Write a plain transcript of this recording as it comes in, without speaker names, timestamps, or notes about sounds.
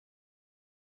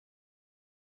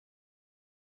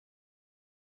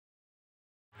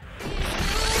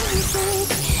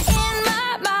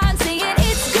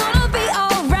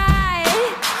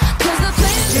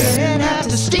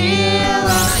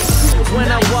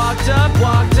walked up,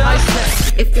 I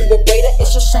said, if you were greater,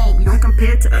 it's a shame you don't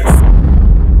compare to us.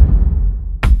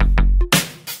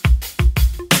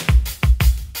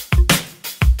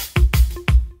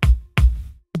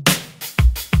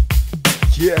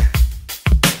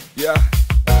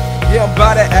 Yeah, I'm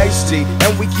by the HT,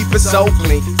 and we keep it so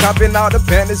clean. Coppin all the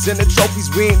banners and the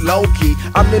trophies, we ain't low-key.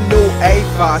 I'm the new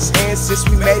A-Fos, and since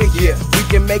we made it here, we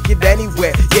can make it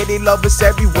anywhere. Yeah, they love us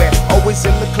everywhere. Always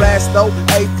in the class though,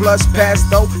 A+ pass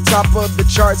though. Top of the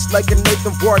charts like a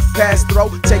Nathan Rourke pass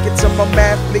throw. Take it to my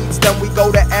mathletes, then we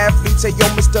go to athletes. Ayo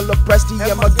Mr. LoPresti,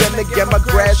 am I gonna get my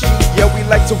grad sheet? Yeah, we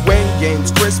like to win games,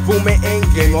 Chris booming in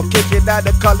game. Or kick it out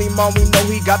of Cullymon, we know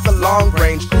he got the long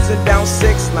range. Cruising down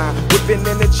 6 line, whippin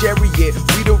in the chariot.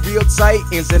 We the real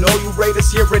titans, and all you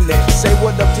raiders hearing it. Say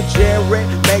what up to Jared,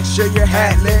 make sure you're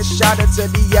hatless. Shout out to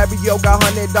the Ayo, got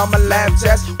hunnid on my lab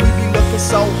test. We be looking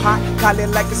so hot, call it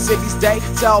like a city's day.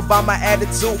 Tell by my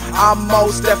attitude, I'm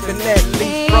most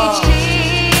definitely from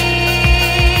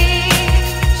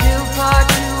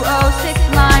 24206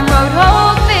 Line Road,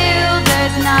 Hopefield.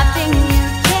 There's nothing you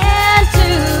can't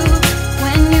do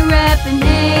when you're reppin'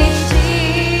 HT.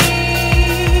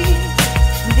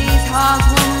 These halls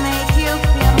will make you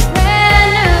feel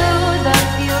brand new. The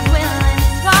field will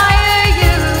inspire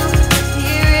you.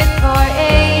 Hear it for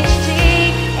HT,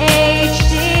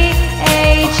 HT,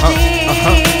 HT.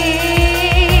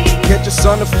 Catch us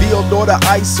on the field or the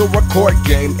ice or a court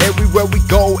game. Everywhere we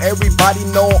go, everybody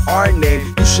know our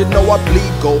name. You should know I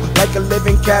bleed gold like a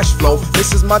living cash flow.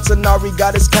 This is Montanari,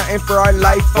 got us counting for our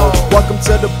life. Oh, welcome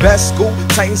to the best school,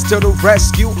 Titans to the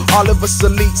rescue. All of us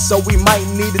elite, so we might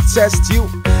need to test you.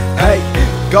 Hey,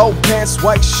 gold pants,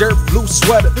 white shirt, blue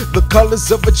sweater, the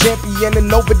colors of a champion, and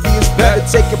nobody is better.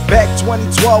 Take it back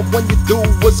 2012 when your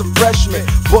dude was a freshman.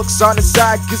 Books on the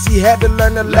side cause he had to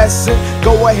learn a lesson.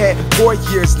 Go ahead, 4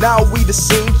 years, now we the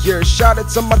seniors. Shout out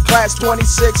to my class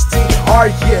 2016, our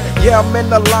year. Yeah, I'm in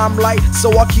the limelight,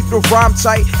 so I keep the rhyme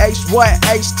tight. H what?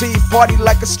 HT, party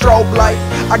like a strobe light.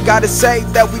 I gotta say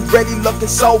that we ready looking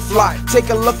so fly. Take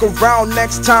a look around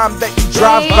next time that you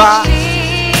drive by.